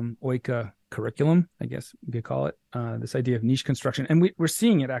the Oika curriculum, I guess we could call it, this idea of niche construction. And we're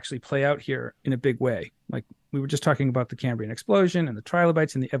seeing it actually play out here in a big way. Like we were just talking about the Cambrian explosion and the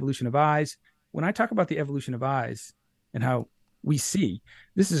trilobites and the evolution of eyes. When I talk about the evolution of eyes and how we see,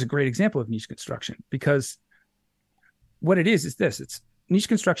 this is a great example of niche construction, because what it is this. It's niche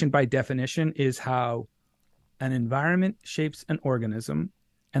construction by definition is how an environment shapes an organism,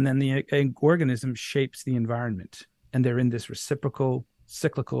 and then the organism shapes the environment, and they're in this reciprocal,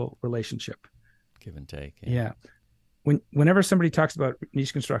 cyclical relationship. Give and take. Yeah. Whenever somebody talks about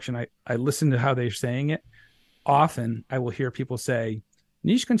niche construction, I listen to how they're saying it. Often I will hear people say,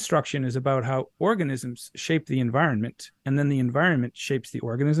 niche construction is about how organisms shape the environment, and then the environment shapes the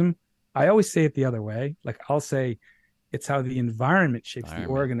organism. I always say it the other way. Like I'll say, it's how the environment shapes the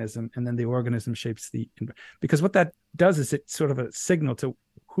organism, and then the organism shapes because what that does is it's sort of a signal to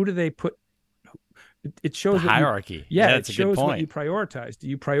who do they put. It shows the hierarchy. It shows what you prioritize. Do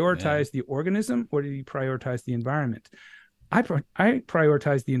you prioritize the organism, or do you prioritize the environment? I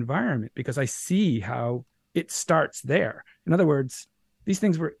prioritize the environment because I see how it starts there. In other words,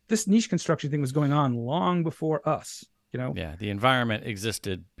 this niche construction thing was going on long before us. The environment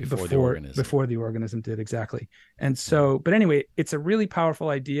existed before the organism. Before the organism did, exactly. And so, but anyway, it's a really powerful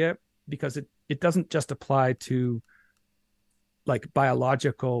idea because it doesn't just apply to like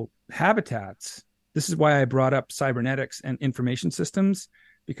biological habitats. This is why I brought up cybernetics and information systems,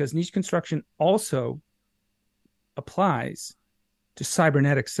 because niche construction also applies to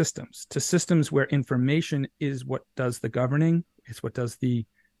cybernetic systems, to systems where information is what does the governing. It's what does the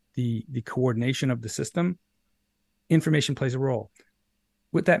coordination of the system. Information plays a role.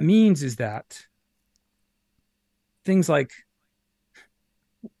 What that means is that things like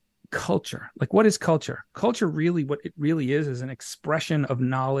culture, like what is culture? Culture really, what it really is an expression of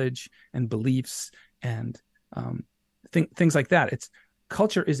knowledge and beliefs and things like that.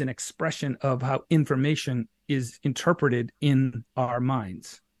 Culture is an expression of how information is interpreted in our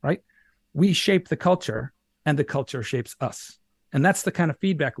minds, right? We shape the culture and the culture shapes us. And that's the kind of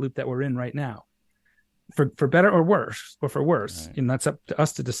feedback loop that we're in right now. For better or worse, right. And that's up to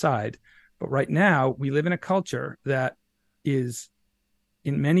us to decide. But right now, we live in a culture that is,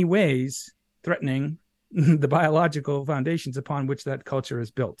 in many ways, threatening the biological foundations upon which that culture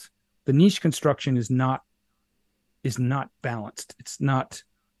is built. The niche construction is not balanced. It's not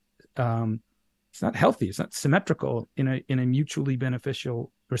healthy. It's not symmetrical in a mutually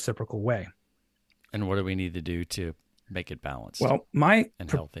beneficial, reciprocal way. And what do we need to do to make it balanced? Well,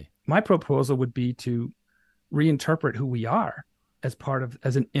 healthy. My proposal would be to reinterpret who we are as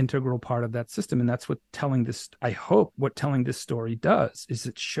an integral part of that system. And that's what telling this story does, is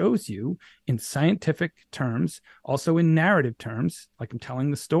it shows you in scientific terms, also in narrative terms, like I'm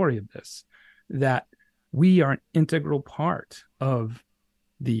telling the story of this, that we are an integral part of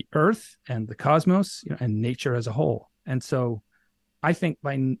the earth and the cosmos, and nature as a whole. And so I think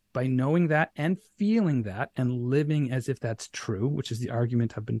by knowing that and feeling that and living as if that's true, which is the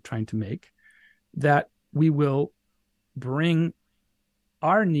argument I've been trying to make, that we will bring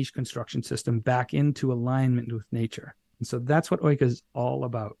our niche construction system back into alignment with nature. And so that's what Oika is all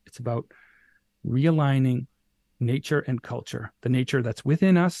about. It's about realigning nature and culture, the nature that's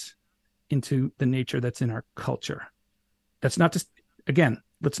within us into the nature that's in our culture. That's not just, again,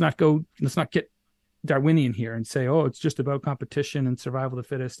 let's not get Darwinian here and say, oh, it's just about competition and survival of the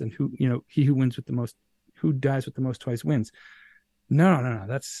fittest, and he who dies with the most twice wins. No.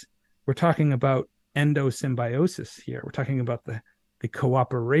 We're talking about endosymbiosis here. We're talking about the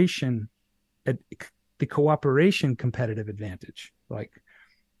cooperation competitive advantage.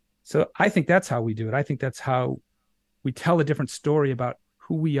 So I think that's how we do it. I think that's how we tell a different story about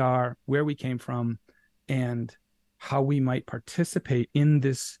who we are, where we came from, and how we might participate in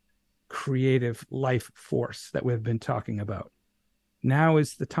this creative life force that we've been talking about. Now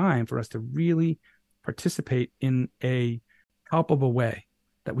is the time for us to really participate in a palpable way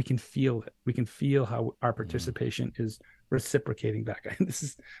that we can feel it. We can feel how our participation is reciprocating back. This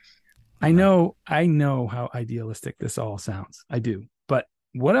is, I know how idealistic this all sounds. I do. But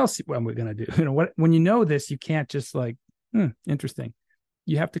what else are we going to do? When you know this, you can't just like, interesting.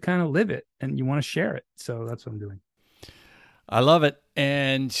 You have to kind of live it and you want to share it. So that's what I'm doing. I love it.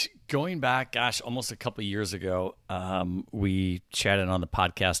 And going back, gosh, almost a couple of years ago, we chatted on the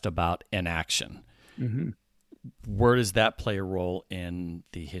podcast about inaction. Mm-hmm. Where does that play a role in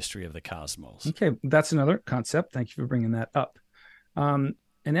the history of the cosmos? Okay, that's another concept. Thank you for bringing that up.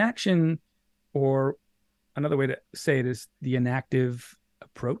 Inaction, or another way to say it is the inactive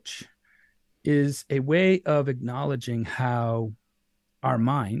approach, is a way of acknowledging how our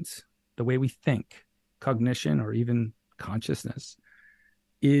minds, the way we think, cognition, or even consciousness,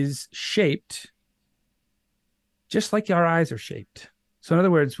 is shaped just like our eyes are shaped. So in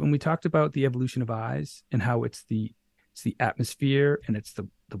other words, when we talked about the evolution of eyes and how it's the atmosphere and it's the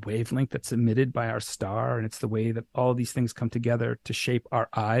wavelength that's emitted by our star, and it's the way that all these things come together to shape our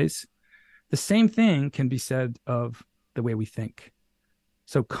eyes, the same thing can be said of the way we think.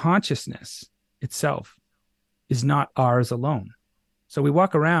 So consciousness itself is not ours alone. So we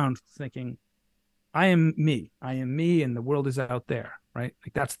walk around thinking, I am me, and the world is out there, right?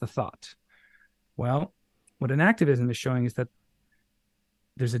 Like that's the thought. Well, what inactivism is showing is that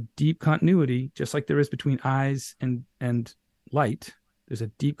there's a deep continuity, just like there is between eyes and light. There's a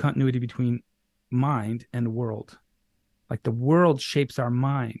deep continuity between mind and world. Like the world shapes our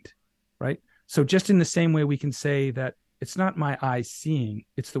mind, right? So just in the same way we can say that it's not my eyes seeing,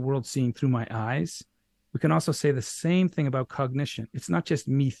 it's the world seeing through my eyes. We can also say the same thing about cognition. It's not just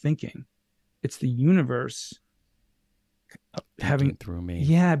me thinking, it's the universe having through me.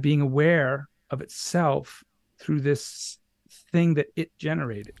 Yeah, being aware of itself through this thing that it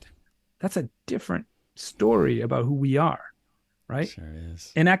generated. That's a different story about who we are, right? Sure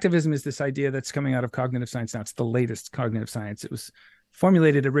is. And activism is this idea that's coming out of cognitive science now. It's the latest cognitive science. It was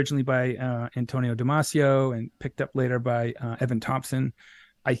formulated originally by Antonio Damasio and picked up later by Evan Thompson.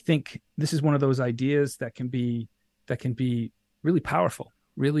 I think this is one of those ideas that can be really powerful.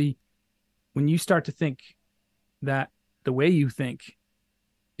 Really, when you start to think that the way you think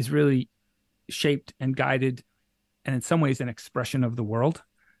is really shaped and guided, and in some ways an expression of the world,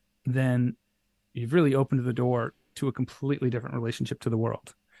 then you've really opened the door to a completely different relationship to the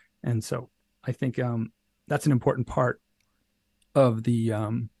world. And so I think that's an important part of the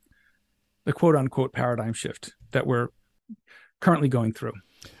quote unquote paradigm shift that we're currently going through.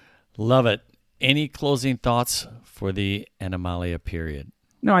 Love it. Any closing thoughts for the Animalia period?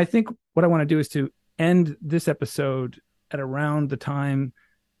 No, I think what I want to do is to end this episode at around the time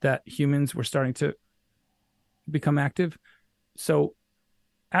that humans were starting to become active. So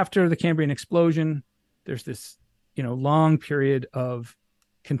after the Cambrian explosion, there's this, long period of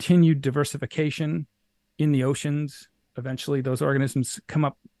continued diversification in the oceans. Eventually those organisms come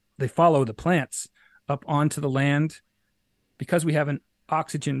up, they follow the plants up onto the land. Because we have an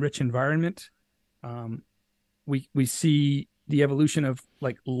oxygen-rich environment, we see the evolution of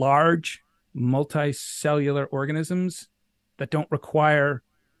like large multicellular organisms that don't require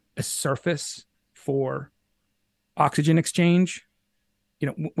a surface for oxygen exchange.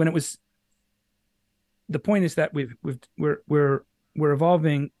 When it was, the point is that we're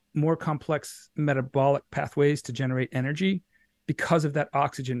evolving more complex metabolic pathways to generate energy because of that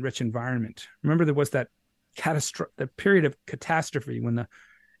oxygen-rich environment. Remember, there was the period of catastrophe when the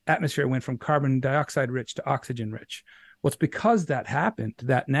atmosphere went from carbon dioxide rich to oxygen rich. Well, it's because that happened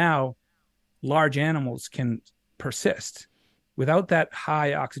that now large animals can persist. Without that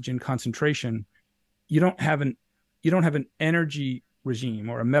high oxygen concentration, you don't have an energy regime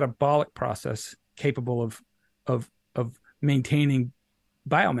or a metabolic process capable of maintaining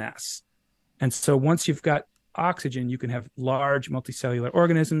biomass. And so once you've got oxygen, you can have large multicellular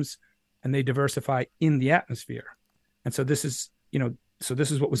organisms, and they diversify in the atmosphere. And so this is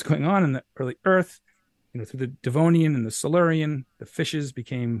what was going on in the early Earth. Through the Devonian and the Silurian, the fishes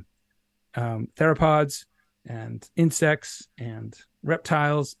became theropods and insects and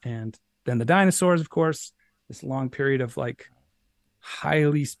reptiles, and then the dinosaurs, of course. This long period of like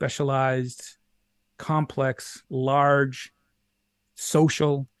highly specialized, complex, large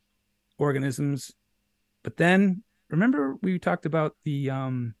social organisms. But then remember we talked about the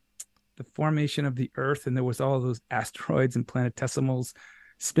formation of the Earth, and there was all those asteroids and planetesimals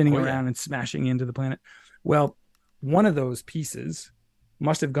spinning around and smashing into the planet. Well, one of those pieces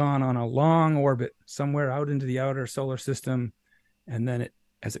must have gone on a long orbit somewhere out into the outer solar system. And then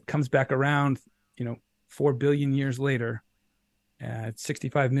as it comes back around, 4 billion years later,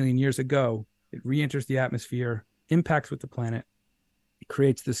 65 million years ago, it re-enters the atmosphere, impacts with the planet,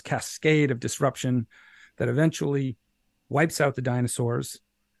 creates this cascade of disruption that eventually wipes out the dinosaurs.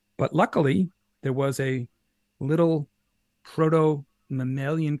 But luckily, there was a little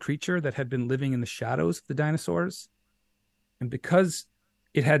proto-mammalian creature that had been living in the shadows of the dinosaurs. And because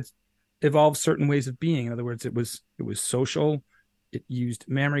it had evolved certain ways of being, in other words, it was social, it used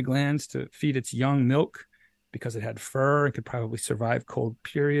mammary glands to feed its young milk because it had fur and could probably survive cold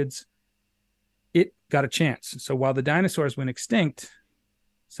periods, it got a chance. So while the dinosaurs went extinct,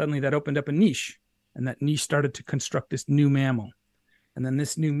 suddenly that opened up a niche, and that niche started to construct this new mammal. And then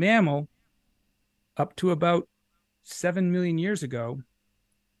this new mammal, up to about 7 million years ago,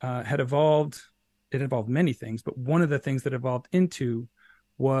 had evolved. It involved many things, but one of the things that evolved into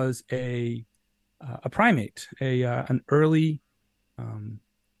was a primate, an early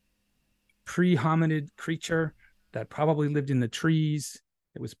pre-hominid creature that probably lived in the trees.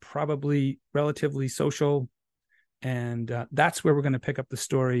 It was probably relatively social, and that's where we're going to pick up the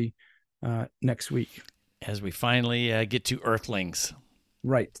story next week. As we finally get to Earthlings.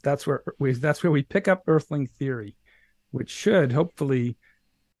 Right. That's where we pick up Earthling theory, which should hopefully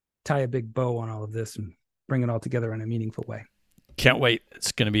tie a big bow on all of this and bring it all together in a meaningful way. Can't wait.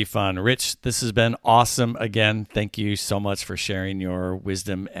 It's going to be fun. Rich, this has been awesome. Again, thank you so much for sharing your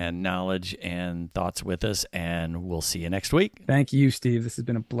wisdom and knowledge and thoughts with us, and we'll see you next week. Thank you, Steve. This has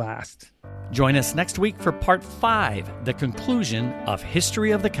been a blast. Join us next week for Part 5, the conclusion of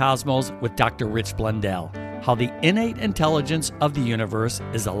History of the Cosmos with Dr. Rich Blundell, how the innate intelligence of the universe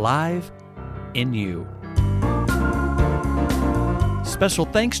is alive in you. Special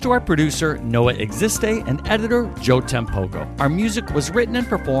thanks to our producer, Noah Existe, and editor, Joe Tempogo. Our music was written and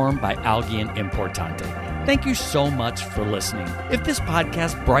performed by Algian Importante. Thank you so much for listening. If this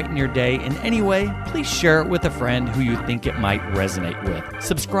podcast brightened your day in any way, please share it with a friend who you think it might resonate with.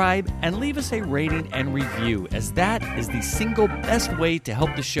 Subscribe and leave us a rating and review, as that is the single best way to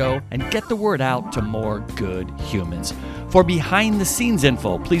help the show and get the word out to more good humans. For behind-the-scenes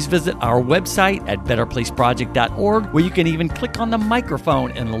info, please visit our website at betterplaceproject.org, where you can even click on the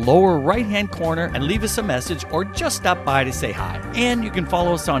microphone in the lower right-hand corner and leave us a message, or just stop by to say hi. And you can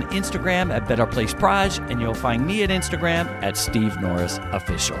follow us on Instagram at betterplaceproj, and you'll find me at Instagram at Steve Norris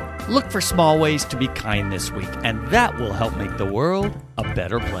Official. Look for small ways to be kind this week, and that will help make the world a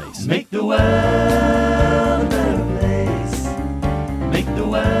better place. Make the world a better place. Make the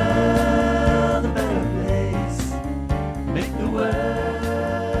world